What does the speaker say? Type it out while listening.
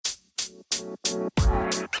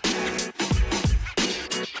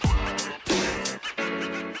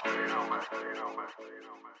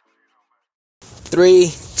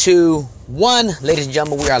Three, two, one. Ladies and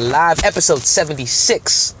gentlemen, we are live. Episode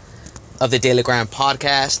 76 of the Daily Grind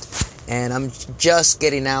podcast. And I'm just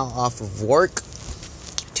getting out off of work.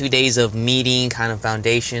 2 days of meeting, kind of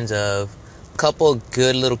foundations of a couple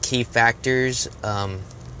good little key factors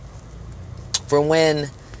for when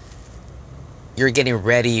you're getting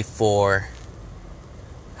ready for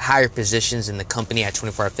higher positions in the company at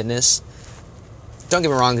 24 Hour Fitness. Don't get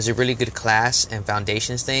me wrong, it's a really good class and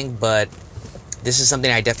foundations thing, but this is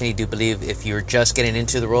something I definitely do believe if you're just getting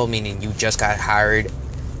into the role, meaning you just got hired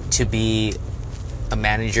to be a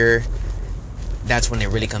manager, that's when it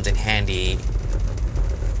really comes in handy.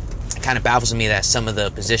 It kind of baffles me that some of the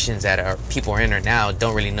positions that people are in right now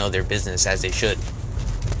don't really know their business as they should.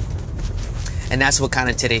 And that's what kind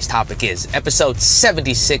of today's topic is. Episode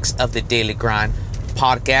 76 of the Daily Grind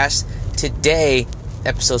podcast. Today,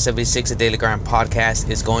 episode 76 of the Daily Grind podcast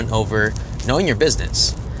is going over knowing your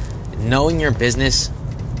business. Knowing your business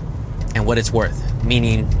and what it's worth.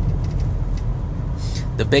 Meaning,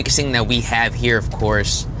 the biggest thing that we have here, of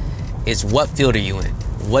course, is what field are you in?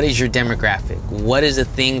 What is your demographic? What is the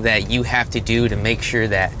thing that you have to do to make sure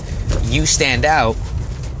that you stand out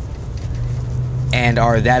and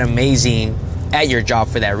are that amazing at your job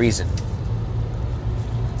for that reason?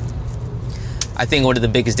 I think one of the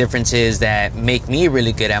biggest differences that make me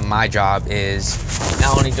really good at my job is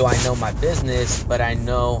not only do I know my business, but I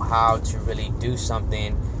know how to really do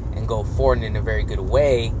something and go forward in a very good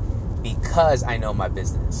way because I know my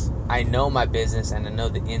business. I know my business and I know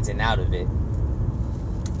the ins and out of it.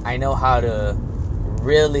 I know how to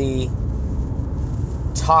really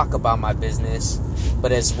talk about my business,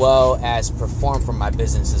 but as well as perform for my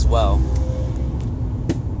business as well.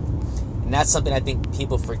 And that's something I think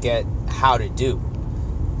people forget how to do.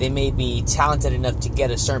 They may be talented enough to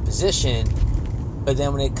get a certain position, but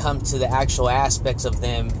then when it comes to the actual aspects of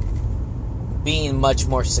them being much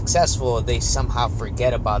more successful, they somehow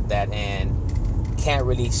forget about that and can't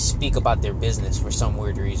really speak about their business for some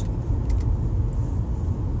weird reason.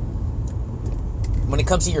 When it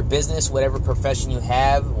comes to your business, whatever profession you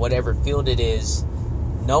have, whatever field it is,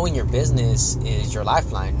 knowing your business is your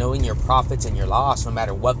lifeline. Knowing your profits and your loss, no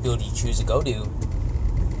matter what field you choose to go to,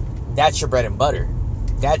 that's your bread and butter.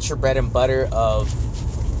 That's your bread and butter of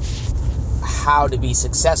how to be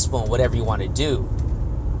successful in whatever you want to do.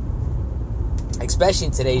 Especially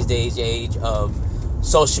in today's age of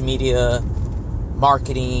social media,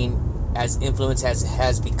 marketing, as influence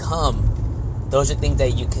has become, those are things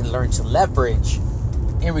that you can learn to leverage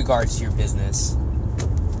in regards to your business.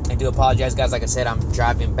 I do apologize, guys. Like I said, I'm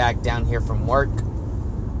driving back down here from work.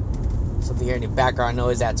 So if you hear any background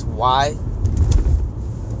noise, that's why.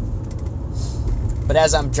 But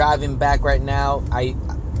as I'm driving back right now,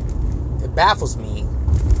 it baffles me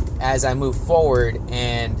as I move forward,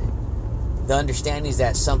 and the understandings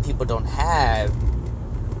that some people don't have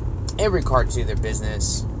in regard to their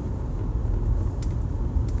business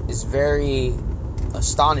is very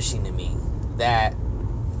astonishing to me, that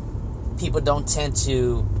people don't tend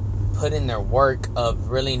to put in their work of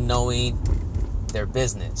really knowing their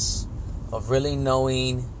business, of really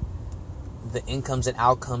knowing the incomes and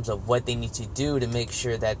outcomes of what they need to do to make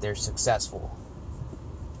sure that they're successful.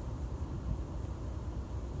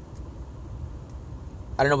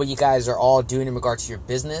 I don't know what you guys are all doing in regard to your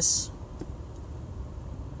business,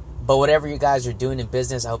 but whatever you guys are doing in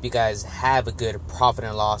business, I hope you guys have a good profit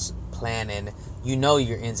and loss plan, and you know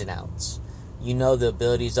your ins and outs. You know the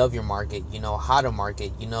abilities of your market. You know how to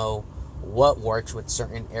market. You know what works with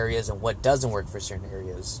certain areas and what doesn't work for certain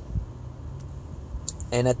areas.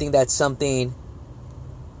 And I think that's something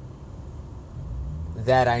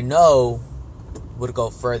that I know would go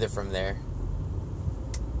further from there.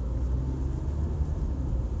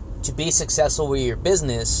 To be successful with your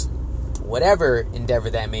business, whatever endeavor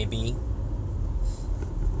that may be,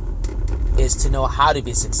 is to know how to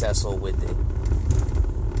be successful with it.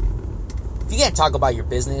 If you can't talk about your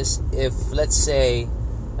business, if, let's say,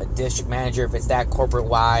 a district manager, if it's that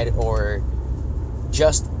corporate-wide, or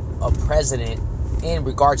just a president in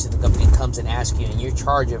regards to the company comes and asks you, and you're in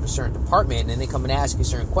charge of a certain department, and they come and ask you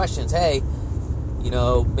certain questions, hey,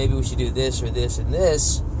 maybe we should do this or this and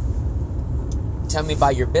this, tell me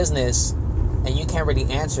about your business, and you can't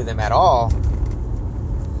really answer them at all,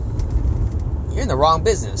 you're in the wrong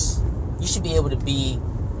business. You should be able to be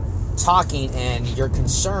talking, and your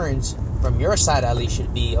concerns from your side at least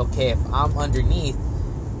should be, okay, if I'm underneath,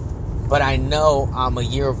 but I know I'm a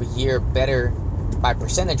year over year better by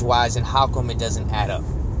percentage wise, and how come it doesn't add up?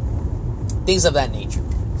 Things of that nature.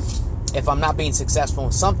 if I'm not being successful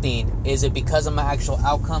in something, is it because of my actual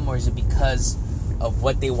outcome, or is it because of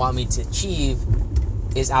what they want me to achieve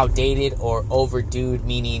is outdated or overdue,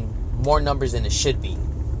 meaning more numbers than it should be?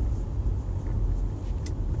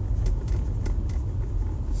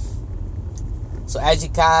 So as you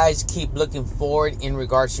guys keep looking forward in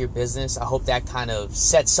regards to your business, I hope that kind of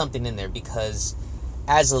sets something in there, because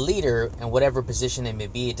as a leader, in whatever position it may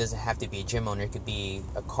be, it doesn't have to be a gym owner. It could be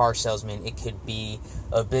a car salesman. It could be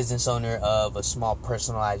a business owner of a small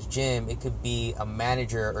personalized gym. It could be a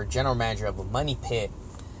manager or general manager of a money pit.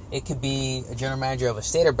 It could be a general manager of a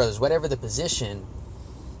Stater Brothers. Whatever the position,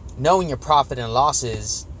 knowing your profit and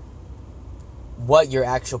losses, what you're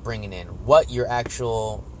actually bringing in, what your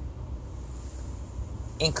actual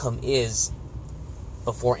income is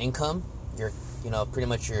before income, your, pretty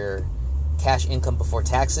much your cash income before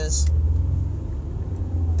taxes.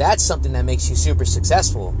 That's something that makes you super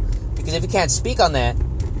successful, because if you can't speak on that,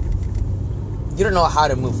 you don't know how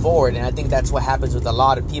to move forward. And I think that's what happens with a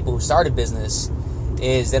lot of people who start a business,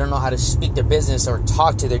 is they don't know how to speak their business or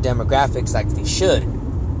talk to their demographics like they should.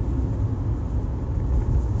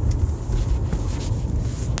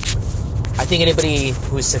 I think anybody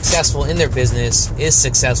who's successful in their business is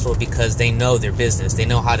successful because they know their business. They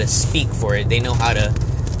know how to speak for it. They know how to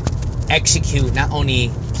execute, not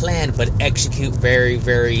only plan, but execute very,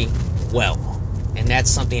 very well. And that's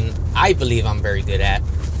something I believe I'm very good at.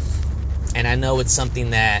 And I know it's something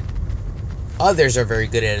that others are very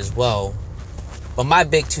good at as well. But my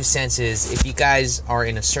big 2 cents is, if you guys are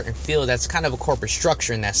in a certain field that's kind of a corporate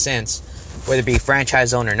structure in that sense, whether it be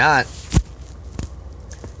franchise owned or not,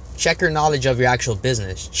 check your knowledge of your actual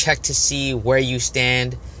business. Check to see where you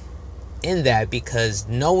stand in that, because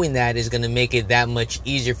knowing that is going to make it that much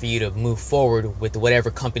easier for you to move forward with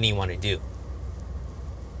whatever company you want to do.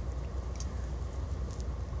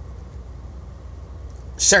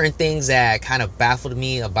 Certain things that kind of baffled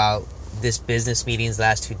me about this business meetings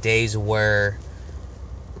last 2 days were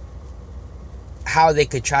how they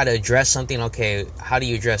could try to address something. Okay, how do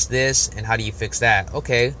you address this and how do you fix that?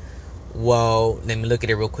 Okay, well, let me look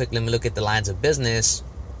at it real quick. Let me look at the lines of business.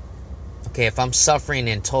 Okay, if I'm suffering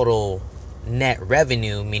in total net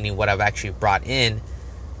revenue, meaning what I've actually brought in,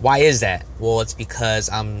 why is that? Well, it's because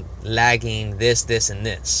I'm lagging this, and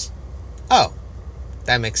this. Oh,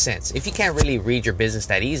 that makes sense. If you can't really read your business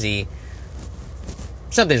that easy,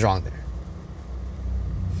 something's wrong there.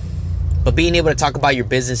 But being able to talk about your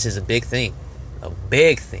business is a big thing. A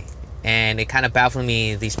big thing. And it kind of baffled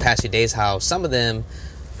me these past 2 days how some of them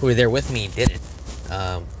who were there with me didn't.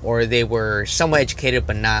 Or they were somewhat educated,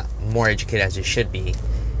 but not more educated as they should be.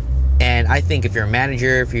 And I think if you're a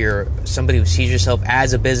manager, if you're somebody who sees yourself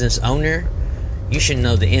as a business owner, you should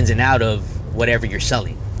know the ins and out of whatever you're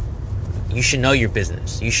selling. You should know your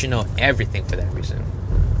business. You should know everything for that reason.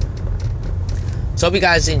 So I hope you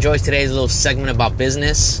guys enjoyed today's little segment about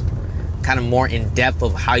business. Kind of more in depth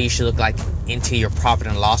of how you should look like into your profit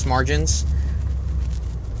and loss margins.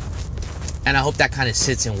 And I hope that kind of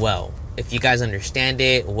sits in well. If you guys understand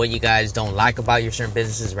it, what you guys don't like about your certain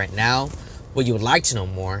businesses right now, what you would like to know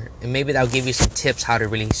more, and maybe that'll give you some tips how to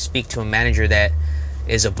really speak to a manager that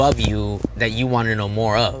is above you that you want to know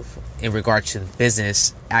more of in regards to the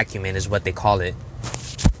business acumen is what they call it.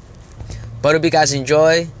 But I hope you guys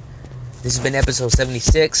enjoy. This has been episode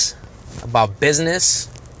 76 about business.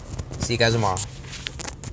 See you guys tomorrow.